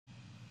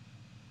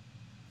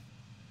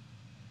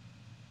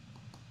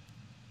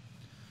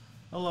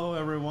Hello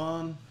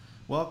everyone.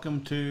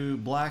 Welcome to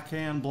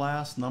Blackhand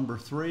Blast number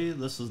 3.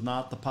 This is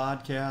not the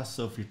podcast,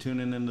 so if you're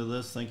tuning into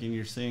this thinking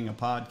you're seeing a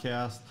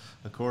podcast,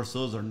 of course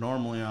those are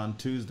normally on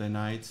Tuesday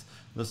nights.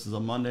 This is a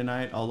Monday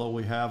night, although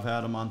we have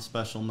had them on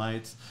special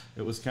nights.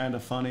 It was kind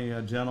of funny,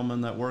 a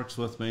gentleman that works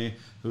with me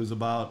who's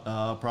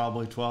about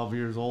probably 12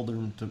 years older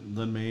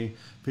than me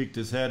peeked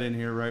his head in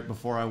here right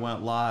before I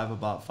went live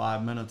about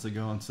 5 minutes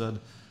ago and said,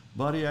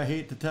 "Buddy, I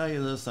hate to tell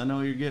you this. I know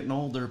you're getting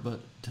older,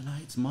 but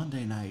tonight's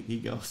Monday night," he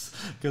goes,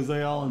 because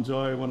they all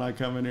enjoy when I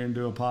come in here and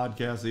do a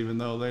podcast, even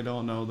though they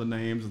don't know the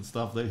names and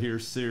stuff. They hear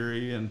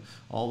Siri and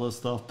all this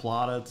stuff,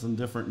 plaudits and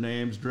different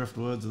names,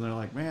 driftwoods, and they're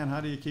like, "Man, how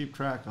do you keep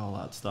track of all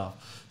that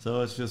stuff?"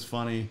 So it's just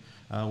funny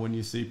when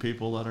you see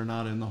people that are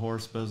not in the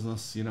horse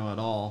business, at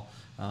all,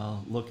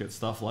 look at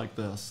stuff like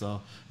this.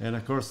 So, and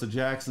of course, the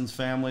Jackson's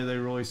family, they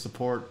really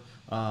support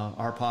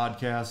our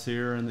podcasts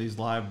here and these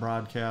live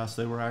broadcasts.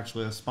 They were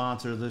actually a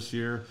sponsor this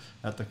year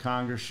at the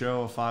Congress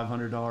show, a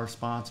 $500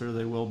 sponsor.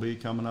 They will be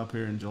coming up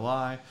here in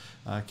July.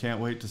 I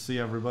can't wait to see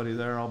everybody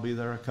there. I'll be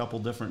there a couple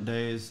different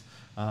days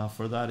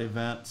for that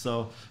event.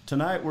 So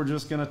tonight we're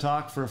just going to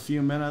talk for a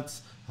few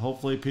minutes.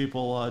 Hopefully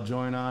people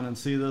join on and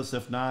see this.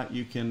 If not,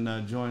 you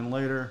can join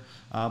later.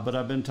 But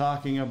I've been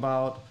talking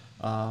about,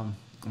 I'm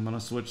going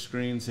to switch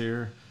screens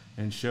here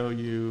and show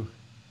you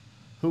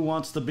who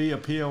wants to be a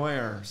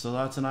POAer. So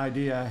that's an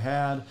idea I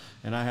had,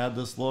 and I had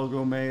this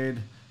logo made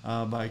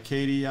by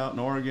Katie out in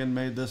Oregon,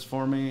 made this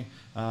for me.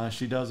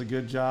 She does a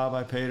good job.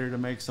 I paid her to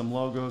make some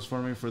logos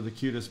for me for the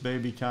cutest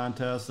baby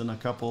contest and a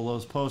couple of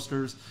those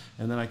posters,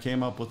 and then I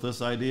came up with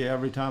this idea.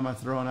 Every time I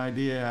throw an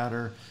idea at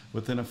her,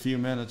 within a few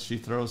minutes she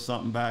throws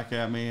something back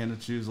at me, and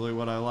it's usually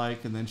what I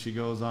like, and then she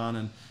goes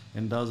on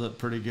and does it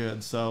pretty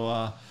good.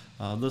 So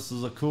this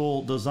is a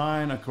cool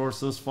design. Of course,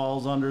 this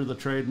falls under the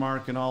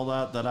trademark and all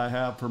that I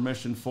have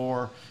permission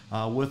for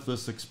with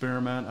this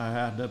experiment. I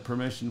had the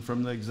permission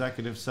from the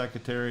executive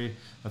secretary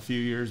a few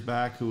years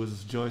back, who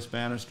was Joyce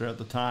Bannister at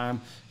the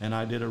time, and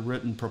I did a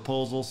written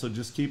proposal. So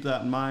just keep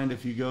that in mind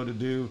if you go to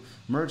do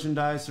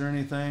merchandise or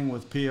anything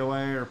with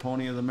POA or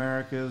Pony of the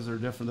Americas or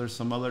different. There's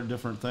some other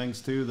different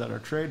things too that are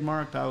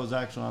trademarked. I was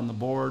actually on the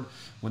board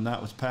when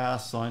that was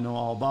passed, so I know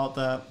all about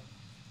that.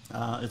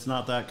 It's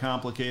not that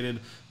complicated.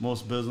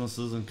 Most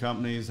businesses and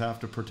companies have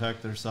to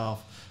protect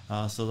themselves.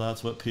 So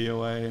that's what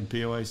POA and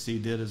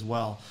POAC did as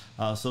well.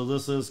 So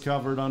this is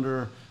covered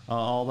under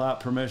all that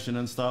permission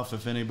and stuff.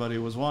 If anybody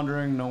was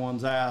wondering, no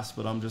one's asked,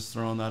 but I'm just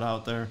throwing that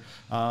out there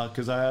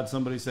because I had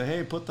somebody say,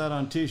 "Hey, put that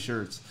on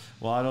t-shirts."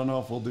 Well, I don't know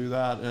if we'll do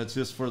that. It's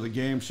just for the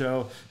game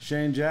show.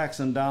 Shane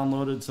Jackson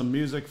downloaded some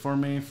music for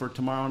me for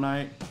tomorrow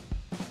night.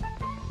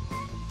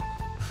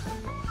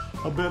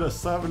 A bit of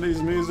 70s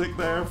music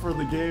there for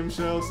the game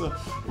show, so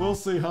we'll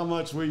see how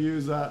much we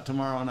use that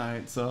tomorrow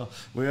night. So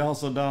we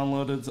also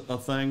downloaded a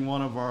thing.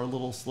 One of our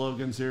little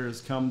slogans here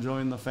is "Come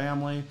join the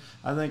family."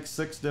 I think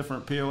 6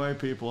 different POA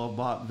people have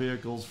bought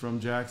vehicles from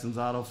Jackson's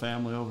Auto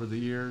family over the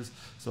years,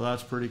 so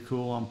that's pretty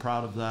cool. I'm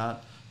proud of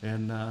that.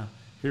 And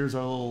here's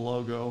our little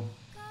logo.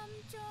 Come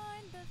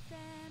join the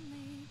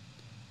family.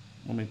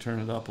 Let me turn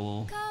it up a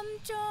little. Come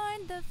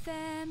join the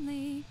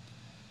family.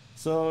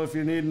 So if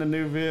you're needing a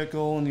new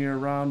vehicle and you're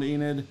around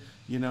Enid,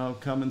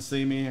 come and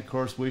see me. Of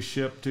course, we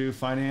ship to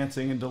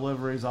financing and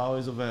delivery is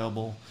always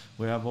available.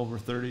 We have over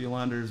 30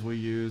 lenders we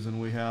use,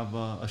 and we have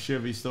a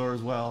Chevy store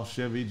as well,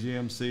 Chevy,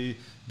 GMC,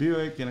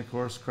 Buick, and of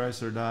course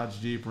Chrysler, Dodge,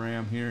 Jeep,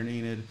 Ram here in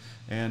Enid.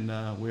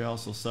 And we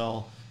also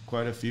sell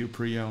quite a few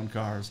pre-owned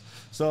cars.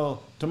 So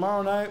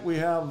tomorrow night we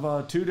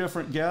have 2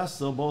 different guests.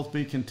 They'll both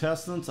be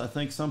contestants. I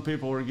think some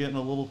people are getting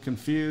a little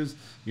confused.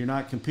 You're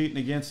not competing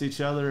against each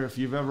other. If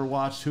you've ever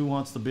watched Who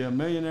Wants to Be a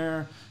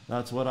Millionaire,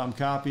 that's what I'm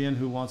copying,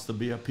 Who Wants to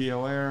Be a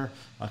POAer.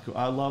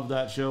 I loved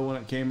that show when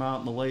it came out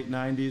in the late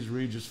 90s,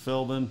 Regis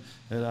Philbin.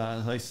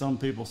 Some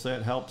people say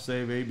it helped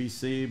save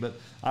ABC, but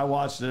I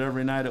watched it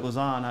every night it was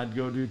on. I'd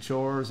go do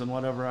chores and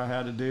whatever I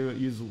had to do.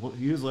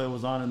 Usually it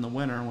was on in the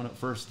winter when it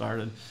first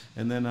started,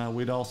 and then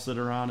we'd all sit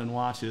around and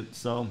watch it.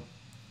 So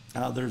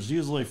there's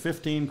usually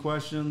 15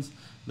 questions.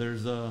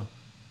 There's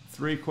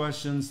 3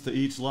 questions to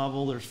each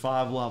level. There's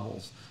 5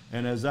 levels.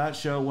 And as that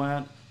show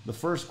went, the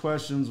first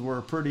questions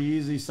were pretty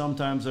easy.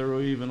 Sometimes they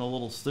were even a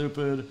little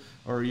stupid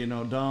or,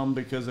 dumb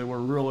because they were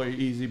really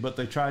easy, but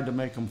they tried to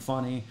make them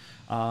funny.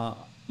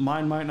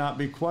 Mine might not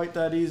be quite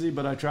that easy,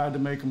 but I tried to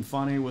make them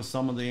funny with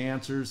some of the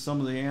answers. Some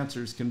of the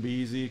answers can be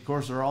easy. Of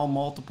course, they're all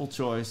multiple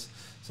choice,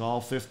 so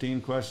all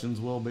 15 questions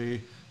will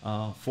be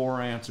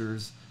 4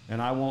 answers. And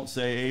I won't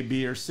say A,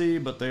 B, or C,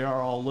 but they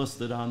are all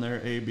listed on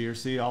there, A, B, or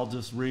C. I'll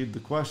just read the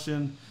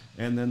question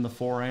and then the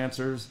 4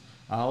 answers.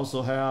 I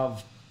also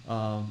have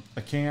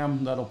a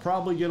cam that'll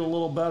probably get a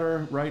little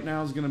better. Right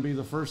now is going to be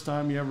the first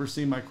time you ever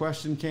see my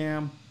question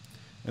cam.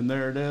 And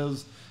there it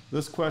is.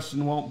 This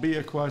question won't be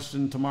a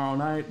question tomorrow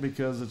night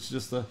because it's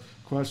just a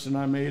question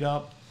I made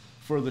up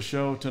for the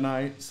show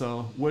tonight.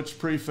 So which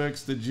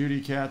prefix did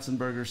Judy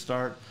Katzenberger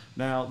start?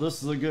 Now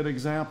this is a good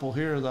example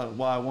here that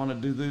why I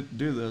want to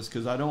do this,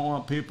 because I don't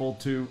want people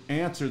to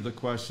answer the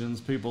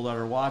questions, people that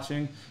are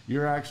watching.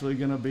 You're actually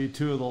going to be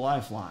 2 of the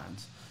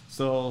lifelines.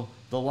 So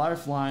the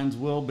lifelines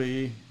will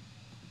be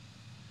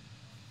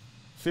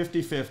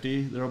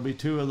 50-50. There will be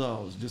 2 of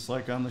those, just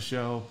like on the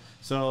show.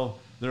 So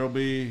there will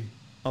be,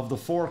 of the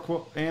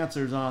 4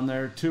 answers on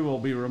there, 2 will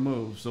be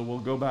removed. So we'll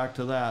go back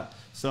to that.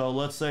 So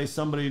let's say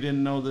somebody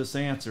didn't know this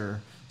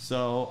answer.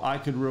 So I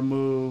could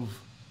remove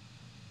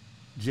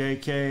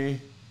JK,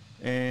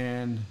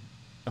 and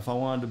if I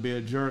wanted to be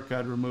a jerk,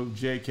 I'd remove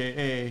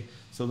JKA.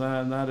 So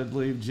then that'd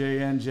leave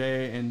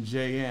JNJ and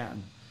JN.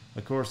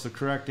 Of course, the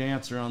correct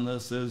answer on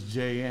this is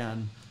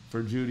JN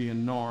for Judy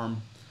and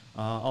Norm.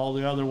 All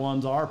the other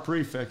ones are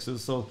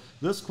prefixes. So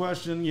this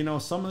question, you know,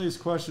 some of these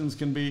questions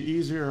can be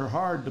easier or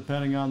hard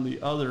depending on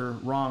the other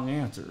wrong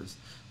answers.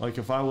 Like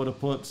if I would have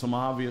put some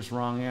obvious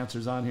wrong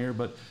answers on here,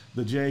 but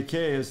the JK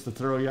is to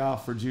throw you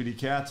off for Judy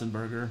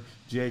Katzenberger.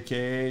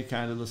 JKA,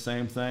 kind of the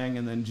same thing,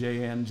 and then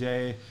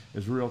JNJ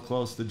is real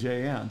close to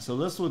JN. So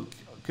this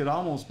could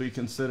almost be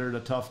considered a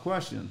tough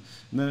question.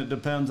 And then it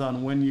depends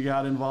on when you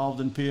got involved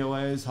in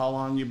POAs, how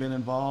long you've been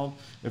involved.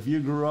 If you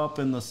grew up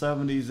in the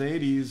 70s,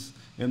 80s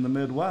in the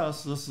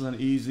Midwest, this is an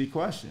easy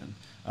question.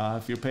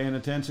 If you're paying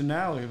attention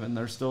now even,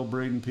 they're still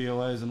breeding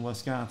POAs in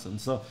Wisconsin.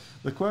 So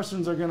the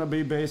questions are going to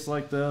be based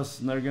like this,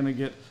 and they're going to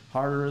get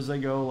harder as they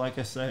go, like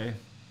I say.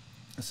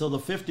 So the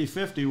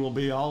 50-50 will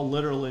be, I'll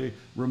literally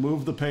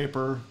remove the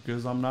paper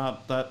because I'm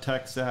not that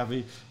tech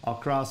savvy. I'll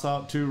cross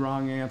out 2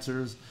 wrong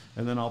answers,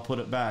 and then I'll put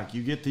it back.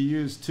 You get to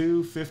use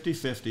 2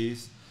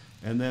 50-50s,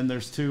 and then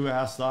there's 2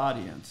 Ask the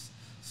Audience.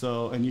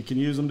 So, and you can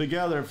use them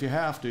together if you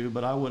have to,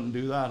 but I wouldn't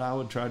do that. I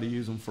would try to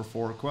use them for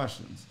 4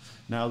 questions.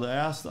 Now the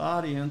Ask the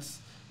Audience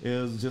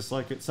is just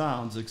like it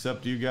sounds,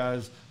 except you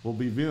guys will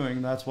be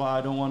viewing. That's why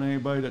I don't want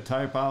anybody to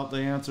type out the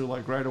answer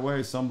like right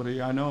away.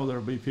 Somebody, I know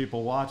there'll be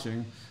people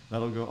watching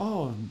that'll go,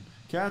 oh,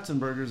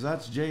 Katzenbergers,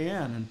 that's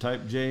JN, and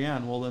type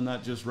JN. Well, then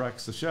that just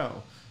wrecks the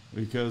show,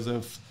 because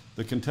if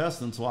the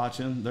contestants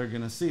watching, they're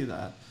going to see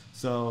that.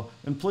 So,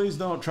 and please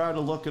don't try to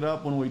look it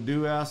up when we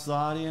do Ask the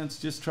Audience.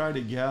 Just try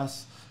to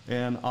guess,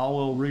 and I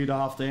will read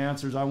off the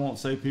answers. I won't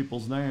say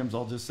people's names.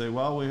 I'll just say,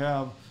 well, we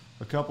have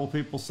a couple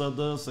people said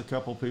this, a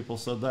couple people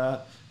said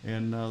that,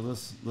 and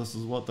this is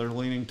what they're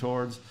leaning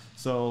towards.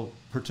 So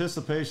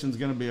participation is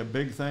going to be a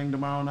big thing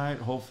tomorrow night.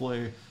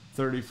 Hopefully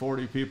 30,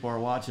 40 people are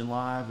watching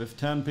live. If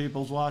 10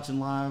 people's watching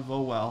live,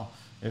 oh well.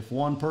 If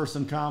one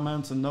person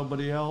comments and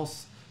nobody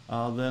else,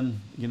 then,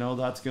 you know,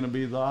 that's going to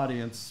be the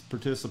audience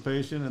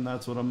participation, and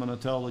that's what I'm going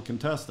to tell the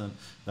contestant,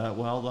 that,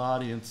 well, the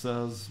audience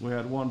says we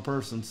had one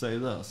person say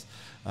this.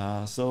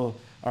 So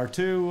our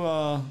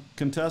 2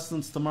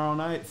 contestants tomorrow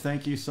night,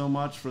 thank you so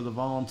much for the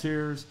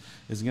volunteers,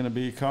 is going to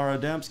be Cara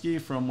Dembski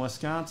from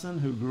Wisconsin,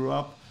 who grew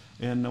up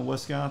in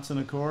Wisconsin,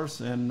 of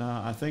course, and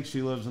I think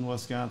she lives in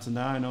Wisconsin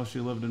now. I know she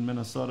lived in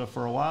Minnesota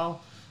for a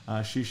while.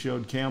 She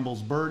showed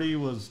Campbell's Birdie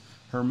was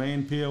her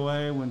main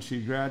POA when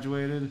she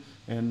graduated,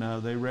 and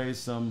they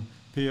raised some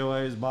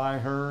POAs by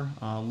her.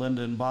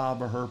 Linda and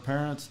Bob are her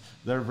parents.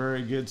 They're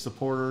very good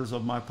supporters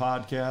of my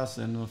podcast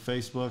and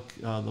Facebook,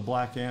 the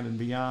Black Hand and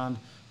Beyond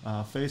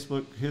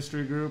Facebook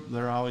history group.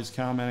 They're always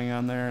commenting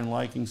on there and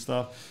liking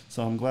stuff.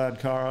 So I'm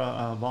glad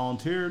Cara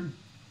volunteered.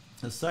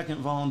 The second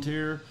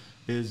volunteer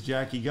is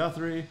Jackie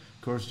Guthrie.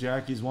 Of course,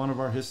 Jackie's one of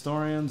our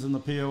historians in the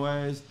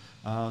POAs.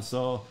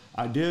 So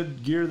I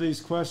did gear these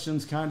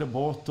questions kind of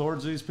both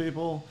towards these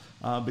people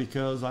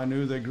because I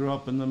knew they grew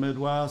up in the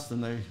Midwest,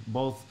 and they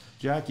both,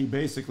 Jackie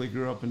basically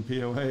grew up in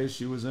POAs.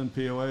 She was in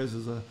POAs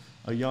as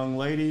a young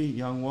lady,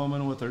 young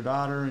woman with her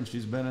daughter, and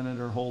she's been in it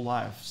her whole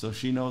life. So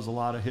she knows a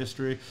lot of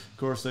history. Of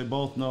course, they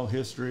both know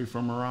history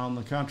from around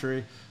the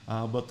country,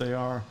 but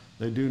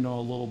they do know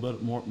a little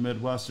bit more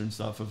Midwestern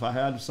stuff. If I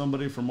had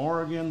somebody from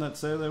Oregon that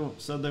said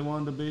they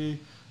wanted to be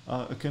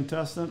a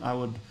contestant, I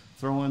would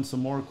throw in some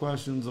more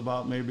questions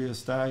about maybe a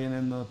stallion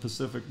in the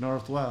Pacific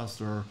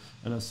Northwest, or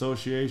an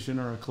association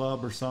or a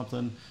club or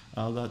something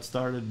that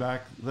started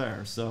back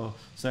there. So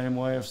same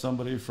way, if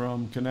somebody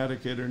from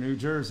Connecticut or New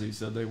Jersey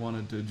said they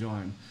wanted to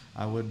join,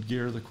 I would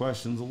gear the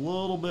questions a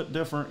little bit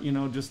different, you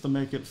know, just to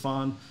make it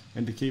fun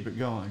and to keep it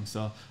going.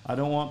 So I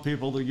don't want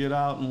people to get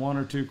out in 1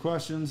 or 2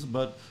 questions,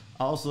 but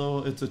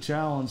also it's a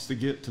challenge to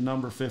get to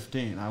number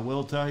 15. I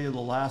will tell you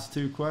the last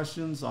 2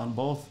 questions on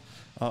both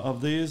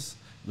of these,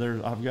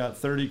 I've got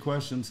 30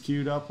 questions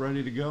queued up,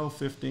 ready to go,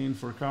 15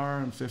 for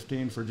Cara and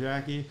 15 for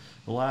Jackie.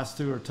 The last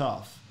 2 are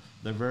tough.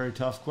 They're very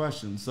tough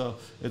questions. So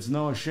it's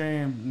no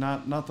shame,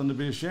 nothing to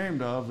be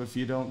ashamed of if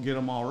you don't get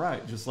them all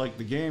right. Just like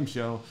the game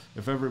show,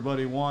 if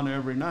everybody won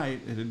every night,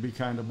 it'd be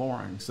kind of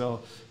boring.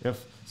 So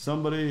if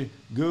somebody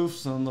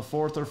goofs on the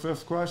 4th or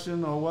 5th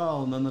question, oh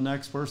well, and then the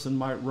next person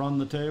might run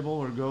the table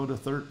or go to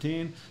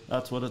 13.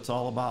 That's what it's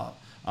all about.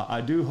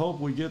 I do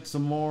hope we get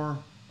some more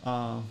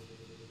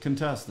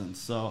contestants.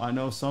 So I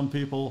know some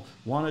people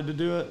wanted to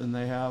do it and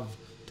they have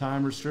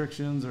time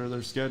restrictions, or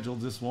their schedule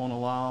just won't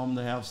allow them.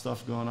 They have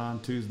stuff going on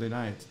Tuesday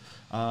nights.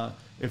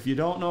 If you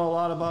don't know a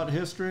lot about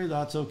history,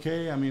 that's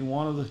okay. I mean,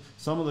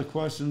 some of the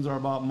questions are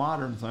about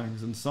modern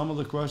things, and some of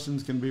the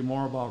questions can be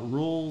more about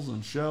rules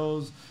and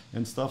shows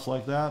and stuff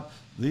like that.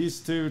 These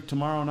 2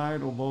 tomorrow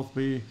night will both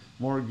be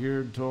more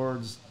geared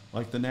towards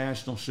like the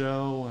national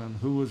show and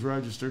who was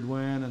registered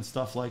when and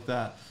stuff like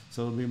that.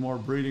 So there'll be more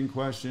breeding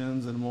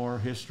questions and more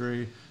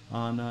history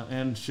on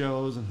end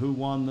shows and who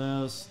won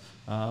this,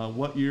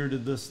 what year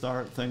did this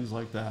start, things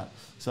like that.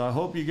 So I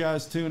hope you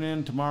guys tune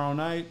in tomorrow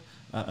night.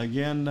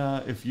 Again,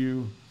 if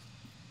you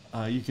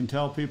can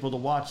tell people to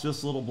watch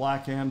this little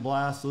Black Hand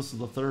Blast. This is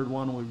the third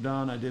one we've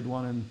done. I did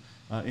one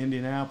in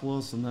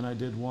Indianapolis, and then I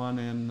did one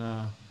in,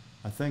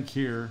 I think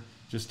here,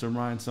 just to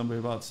remind somebody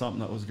about something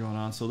that was going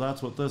on. So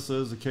that's what this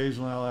is.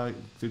 Occasionally I like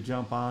to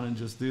jump on and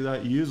just do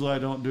that. Usually I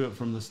don't do it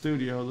from the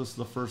studio. This is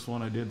the first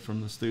one I did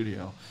from the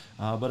studio.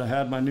 But I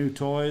had my new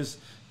toys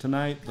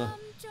tonight.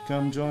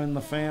 Come join the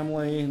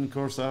family. And of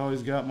course I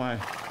always got my...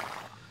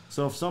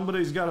 So if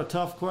somebody's got a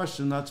tough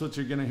question, that's what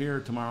you're going to hear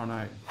tomorrow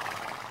night.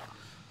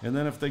 And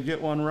then if they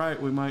get one right,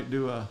 we might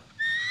do a...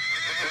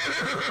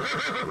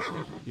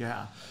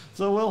 Yeah.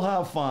 So we'll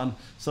have fun.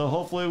 So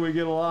hopefully we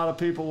get a lot of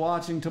people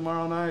watching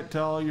tomorrow night.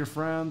 Tell all your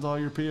friends, all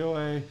your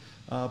POA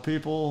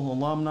people,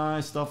 alumni,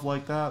 stuff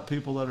like that,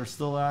 people that are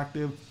still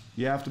active.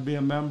 You have to be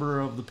a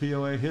member of the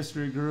POA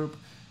History Group.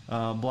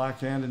 Black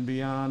Hand and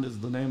Beyond is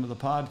the name of the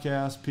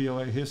podcast.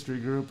 POA History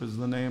Group is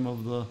the name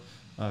of the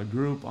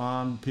group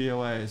on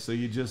POA. So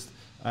you just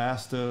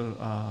ask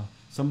to,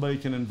 somebody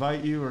can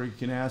invite you or you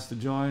can ask to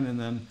join, and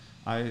then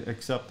I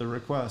accept the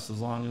request as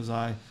long as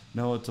I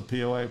know it's a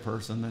POA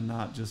person and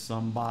not just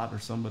some bot or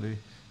somebody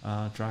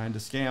trying to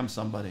scam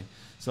somebody.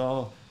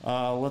 So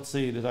let's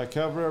see, did I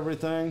cover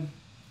everything?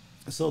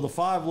 So the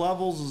 5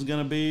 levels is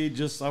going to be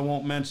just, I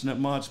won't mention it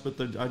much, but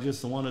I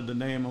just wanted to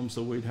name them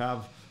so we'd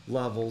have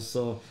levels.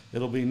 So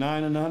it'll be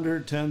 9 and under,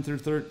 10 through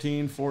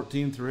 13,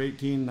 14 through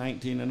 18,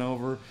 19 and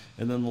over,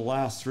 and then the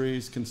last 3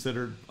 is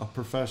considered a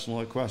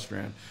professional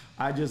equestrian.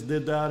 I just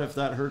did that. If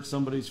that hurts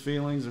somebody's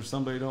feelings or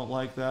somebody don't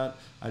like that,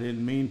 I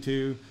didn't mean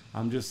to.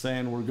 I'm just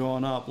saying we're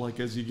going up. Like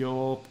as you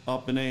go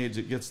up in age,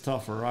 it gets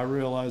tougher. I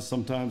realize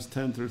sometimes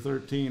 10 through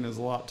 13 is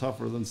a lot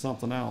tougher than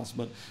something else,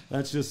 but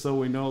that's just so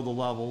we know the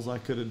levels. I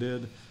could have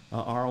did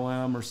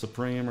ROM or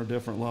Supreme or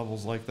different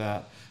levels like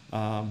that. We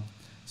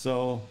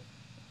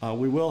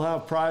will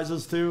have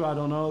prizes too. I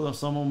don't know,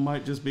 some of them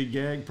might just be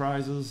gag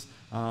prizes.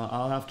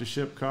 I'll have to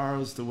ship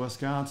cars to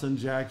Wisconsin.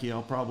 Jackie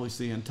I'll probably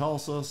see in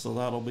Tulsa, so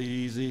that'll be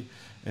easy.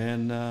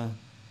 And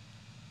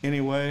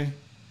anyway,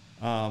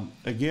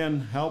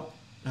 again,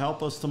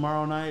 help us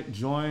tomorrow night.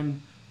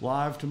 Join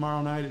live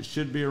tomorrow night. It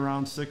should be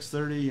around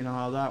 6:30. You know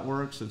how that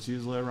works. It's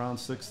usually around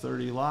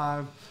 6:30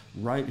 live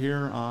right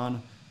here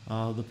on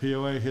the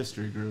POA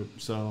History Group.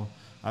 So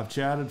I've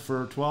chatted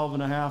for 12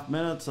 and a half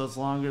minutes. That's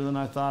longer than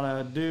I thought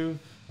I'd do.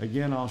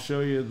 Again, I'll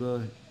show you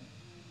the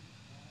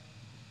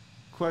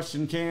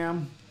question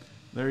cam.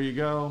 There you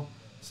go.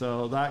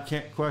 So that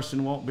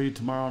question won't be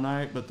tomorrow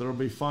night, but there'll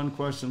be fun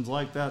questions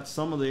like that.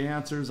 Some of the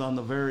answers on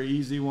the very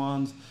easy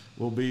ones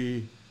will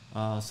be,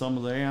 some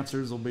of the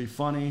answers will be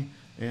funny,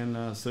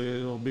 and so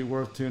it'll be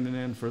worth tuning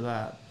in for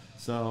that.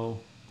 So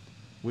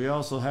we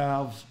also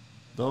have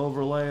the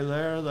overlay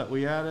there that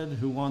we added,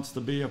 who wants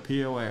to be a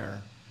POAer.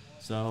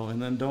 So,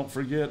 and then don't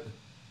forget,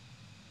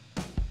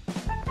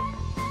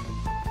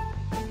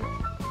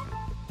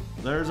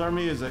 there's our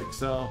music.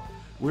 So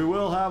we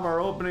will have our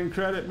opening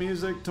credit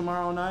music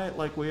tomorrow night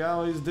like we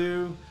always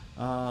do.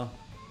 The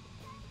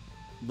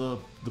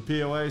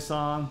POA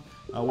song,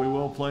 we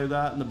will play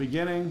that in the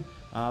beginning,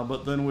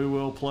 but then we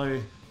will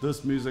play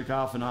this music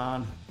off and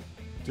on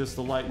just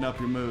to lighten up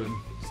your mood.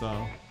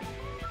 So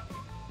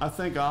I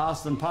think of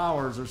Austin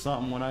Powers or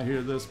something when I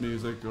hear this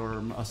music, or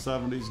a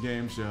 70s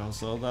game show.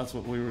 So that's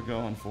what we were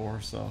going for.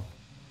 So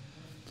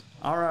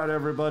all right,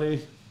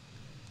 everybody,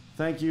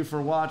 thank you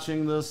for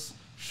watching this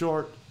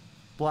short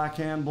Black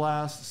Hand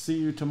Blast. See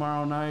you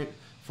tomorrow night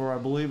for, I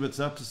believe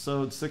it's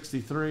episode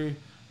 63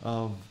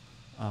 of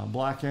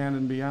Black Hand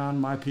and Beyond,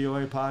 my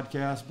POA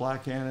podcast,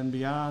 Black Hand and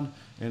Beyond,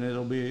 and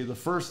it'll be the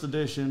first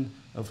edition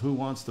of Who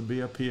Wants to Be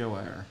a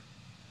POAer.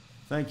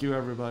 Thank you,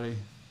 everybody.